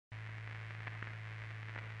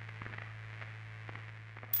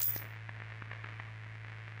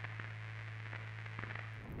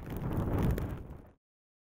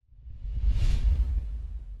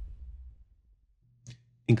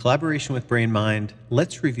In collaboration with BrainMind,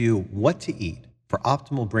 let's review what to eat for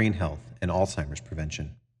optimal brain health and Alzheimer's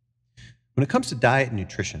prevention. When it comes to diet and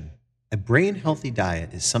nutrition, a brain-healthy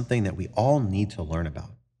diet is something that we all need to learn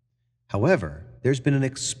about. However, there's been an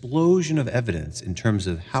explosion of evidence in terms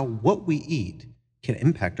of how what we eat can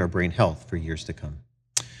impact our brain health for years to come.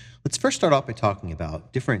 Let's first start off by talking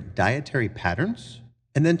about different dietary patterns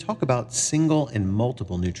and then talk about single and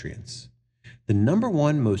multiple nutrients. The number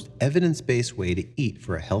one most evidence-based way to eat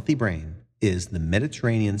for a healthy brain is the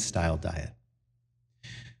Mediterranean-style diet.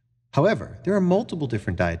 However, there are multiple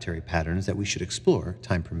different dietary patterns that we should explore,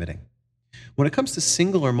 time permitting. When it comes to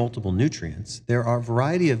single or multiple nutrients, there are a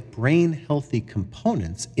variety of brain-healthy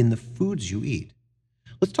components in the foods you eat.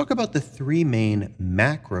 Let's talk about the three main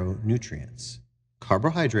macronutrients: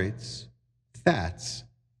 carbohydrates, fats,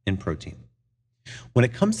 and protein. When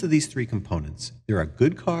it comes to these three components, there are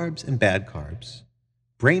good carbs and bad carbs,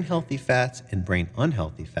 brain-healthy fats and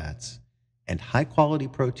brain-unhealthy fats, and high-quality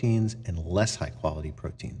proteins and less high-quality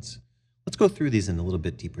proteins. Let's go through these in a little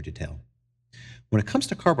bit deeper detail. When it comes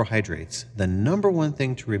to carbohydrates, the number one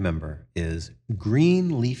thing to remember is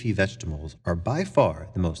green leafy vegetables are by far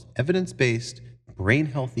the most evidence-based,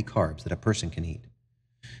 brain-healthy carbs that a person can eat.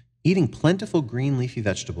 Eating plentiful green leafy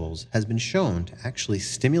vegetables has been shown to actually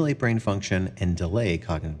stimulate brain function and delay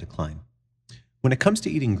cognitive decline. When it comes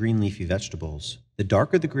to eating green leafy vegetables, the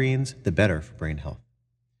darker the greens, the better for brain health.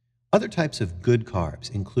 Other types of good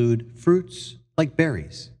carbs include fruits like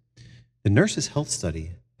berries. The Nurses' Health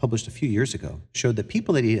Study, published a few years ago, showed that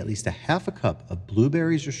people that eat at least a half a cup of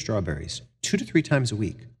blueberries or strawberries 2 to 3 times a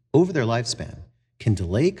week over their lifespan can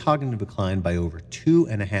delay cognitive decline by over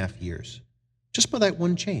 2.5 years. Just by that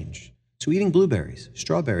one change. So eating blueberries,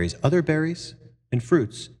 strawberries, other berries, and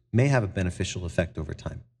fruits may have a beneficial effect over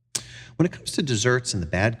time. When it comes to desserts and the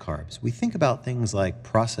bad carbs, we think about things like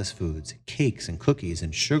processed foods, cakes and cookies,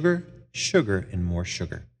 and sugar, and more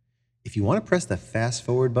sugar. If you want to press the fast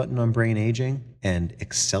forward button on brain aging and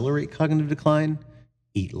accelerate cognitive decline,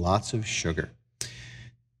 eat lots of sugar.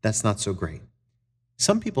 That's not so great.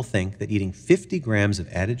 Some people think that eating 50 grams of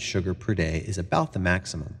added sugar per day is about the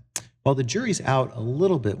maximum. While the jury's out a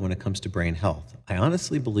little bit when it comes to brain health, I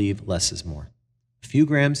honestly believe less is more. A few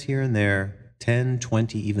grams here and there, 10,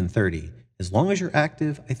 20, even 30. As long as you're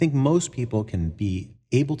active, I think most people can be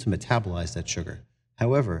able to metabolize that sugar.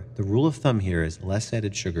 However, the rule of thumb here is less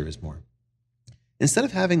added sugar is more. Instead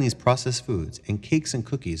of having these processed foods and cakes and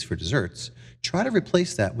cookies for desserts, try to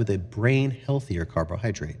replace that with a brain-healthier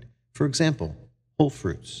carbohydrate. For example, whole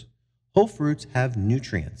fruits. Whole fruits have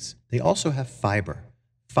nutrients. They also have fiber.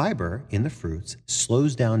 Fiber in the fruits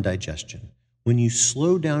slows down digestion. When you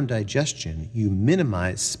slow down digestion, you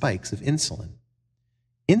minimize spikes of insulin.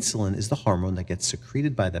 Insulin is the hormone that gets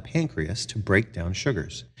secreted by the pancreas to break down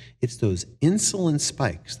sugars. It's those insulin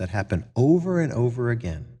spikes that happen over and over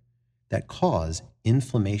again that cause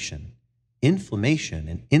inflammation. Inflammation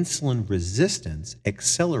and insulin resistance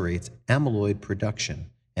accelerates amyloid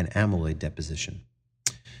production and amyloid deposition.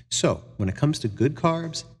 So, when it comes to good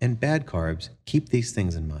carbs and bad carbs, keep these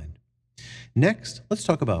things in mind. Next, let's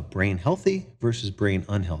talk about brain-healthy versus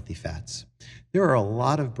brain-unhealthy fats. There are a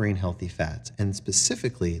lot of brain-healthy fats, and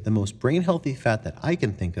specifically, the most brain-healthy fat that I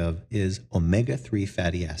can think of is omega-3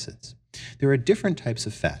 fatty acids. There are different types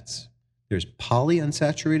of fats. There's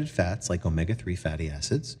polyunsaturated fats like omega-3 fatty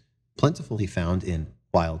acids, plentifully found in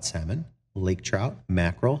wild salmon, lake trout,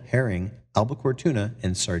 mackerel, herring, albacore tuna,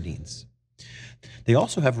 and sardines. They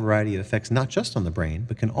also have a variety of effects not just on the brain,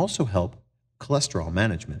 but can also help cholesterol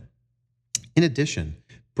management. In addition,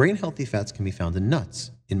 brain-healthy fats can be found in nuts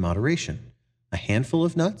in moderation. A handful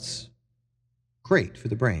of nuts, great for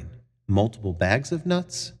the brain. Multiple bags of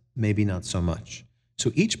nuts, maybe not so much.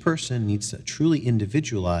 So each person needs to truly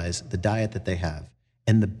individualize the diet that they have.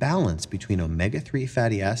 And the balance between omega-3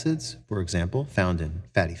 fatty acids, for example, found in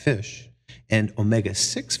fatty fish, and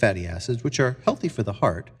omega-6 fatty acids, which are healthy for the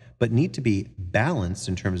heart, but need to be balanced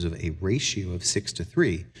in terms of a ratio of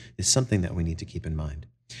 6:3, is something that we need to keep in mind.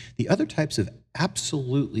 The other types of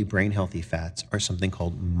absolutely brain-healthy fats are something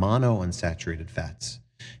called monounsaturated fats.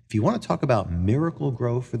 If you want to talk about miracle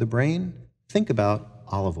grow for the brain, think about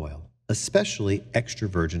olive oil, especially extra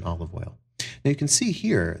virgin olive oil. Now you can see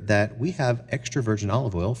here that we have extra virgin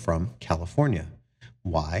olive oil from California.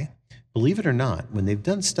 Why? Believe it or not, when they've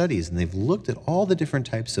done studies and they've looked at all the different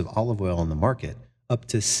types of olive oil on the market, up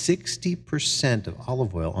to 60% of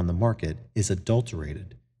olive oil on the market is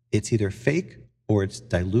adulterated. It's either fake or it's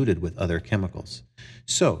diluted with other chemicals.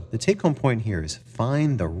 So the take-home point here is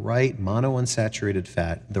find the right monounsaturated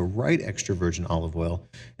fat, the right extra virgin olive oil.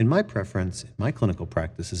 In my preference, in my clinical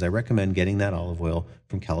practice, is I recommend getting that olive oil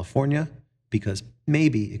from California, because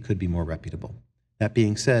maybe it could be more reputable. That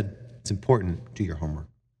being said, it's important to do your homework.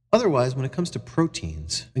 Otherwise, when it comes to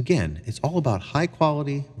proteins, again, it's all about high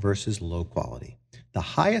quality versus low quality. The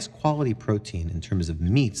highest quality protein in terms of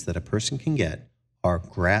meats that a person can get are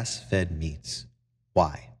grass-fed meats.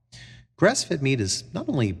 Why? Grass-fed meat is not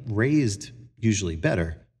only raised usually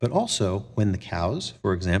better, but also when the cows,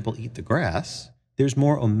 for example, eat the grass, there's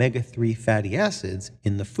more omega-3 fatty acids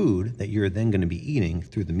in the food that you're then going to be eating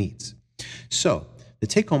through the meats. So the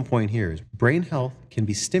take-home point here is brain health can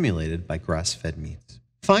be stimulated by grass-fed meats.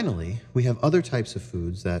 Finally, we have other types of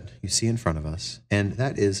foods that you see in front of us, and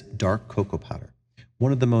that is dark cocoa powder.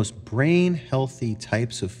 One of the most brain-healthy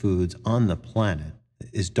types of foods on the planet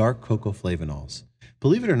is dark cocoa flavonols.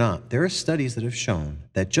 Believe it or not, there are studies that have shown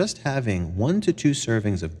that just having 1 to 2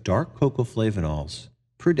 servings of dark cocoa flavonols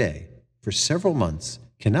per day for several months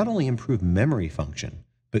can not only improve memory function,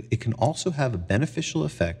 but it can also have a beneficial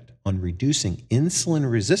effect on reducing insulin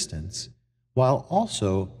resistance while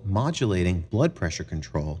also modulating blood pressure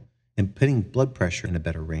control and putting blood pressure in a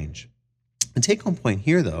better range. The take-home point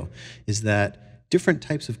here, though, is that different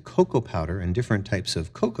types of cocoa powder and different types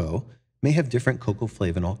of cocoa may have different cocoa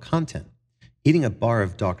flavonol content. Eating a bar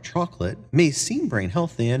of dark chocolate may seem brain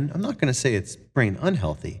healthy, and I'm not going to say it's brain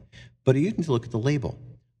unhealthy, but you need to look at the label.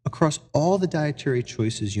 Across all the dietary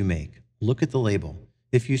choices you make, look at the label.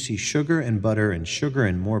 If you see sugar and butter and sugar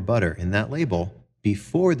and more butter in that label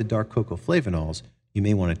before the dark cocoa flavonols, you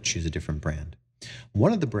may want to choose a different brand.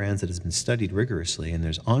 One of the brands that has been studied rigorously, and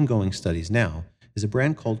there's ongoing studies now, is a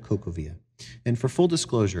brand called Cocovia. And for full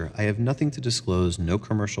disclosure, I have nothing to disclose, no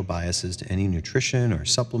commercial biases to any nutrition or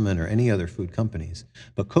supplement or any other food companies,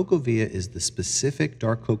 but Cocovia is the specific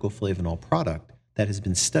dark cocoa flavonol product that has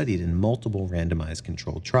been studied in multiple randomized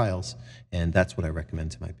controlled trials, and that's what I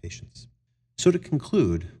recommend to my patients. So to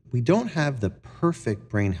conclude, we don't have the perfect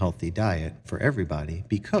brain healthy diet for everybody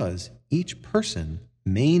because each person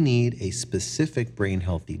may need a specific brain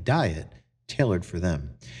healthy diet tailored for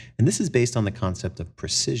them. And this is based on the concept of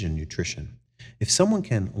precision nutrition. If someone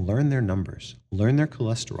can learn their numbers, learn their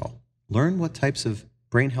cholesterol, learn what types of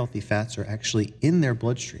brain healthy fats are actually in their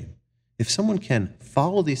bloodstream, if someone can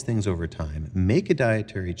follow these things over time, make a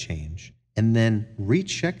dietary change, and then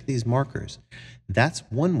recheck these markers, that's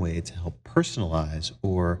one way to help personalize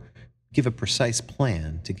or give a precise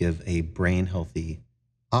plan to give a brain healthy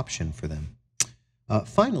option for them.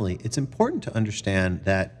 Finally, it's important to understand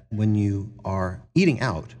that when you are eating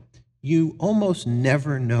out, you almost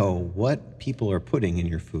never know what people are putting in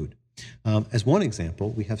your food. As one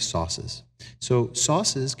example, we have sauces. So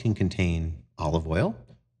sauces can contain olive oil,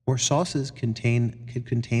 or sauces could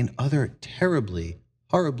contain other terribly,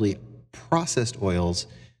 horribly processed oils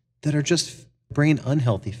that are just brain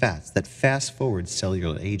unhealthy fats that fast forward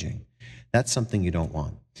cellular aging. That's something you don't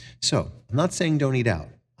want. So I'm not saying don't eat out.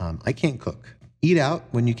 I can't cook. Eat out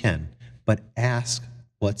when you can, but ask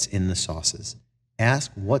what's in the sauces.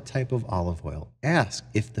 Ask what type of olive oil. Ask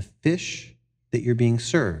if the fish that you're being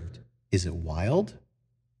served, is it wild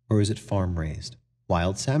or is it farm raised?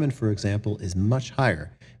 Wild salmon, for example, is much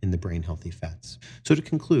higher in the brain healthy fats. So to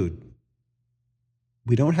conclude,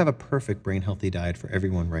 we don't have a perfect brain healthy diet for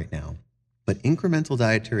everyone right now, but incremental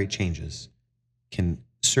dietary changes can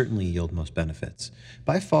certainly yield most benefits.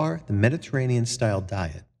 By far, the Mediterranean style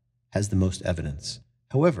diet has the most evidence.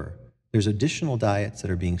 However, there's additional diets that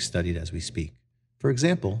are being studied as we speak. For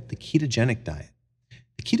example, the ketogenic diet.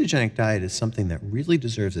 The ketogenic diet is something that really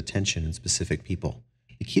deserves attention in specific people.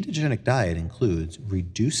 The ketogenic diet includes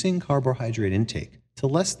reducing carbohydrate intake to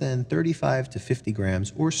less than 35 to 50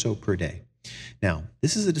 grams or so per day. Now,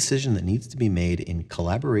 this is a decision that needs to be made in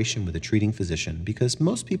collaboration with a treating physician because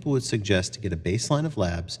most people would suggest to get a baseline of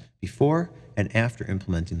labs before and after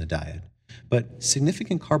implementing the diet. But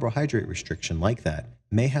significant carbohydrate restriction like that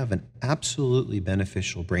may have an absolutely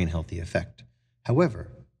beneficial brain healthy effect. However,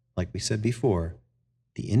 like we said before,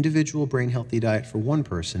 the individual brain healthy diet for one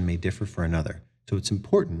person may differ for another. So it's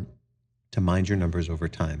important to mind your numbers over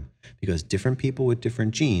time because different people with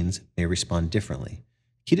different genes may respond differently.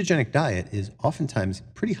 Ketogenic diet is oftentimes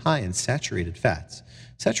pretty high in saturated fats.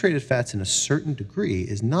 Saturated fats in a certain degree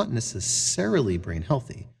is not necessarily brain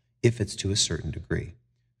healthy if it's to a certain degree.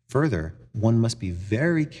 Further, one must be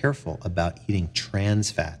very careful about eating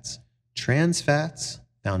trans fats. Trans fats,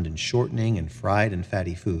 found in shortening and fried and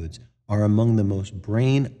fatty foods, are among the most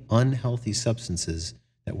brain unhealthy substances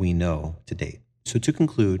that we know to date. So to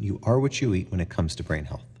conclude, you are what you eat when it comes to brain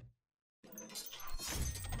health.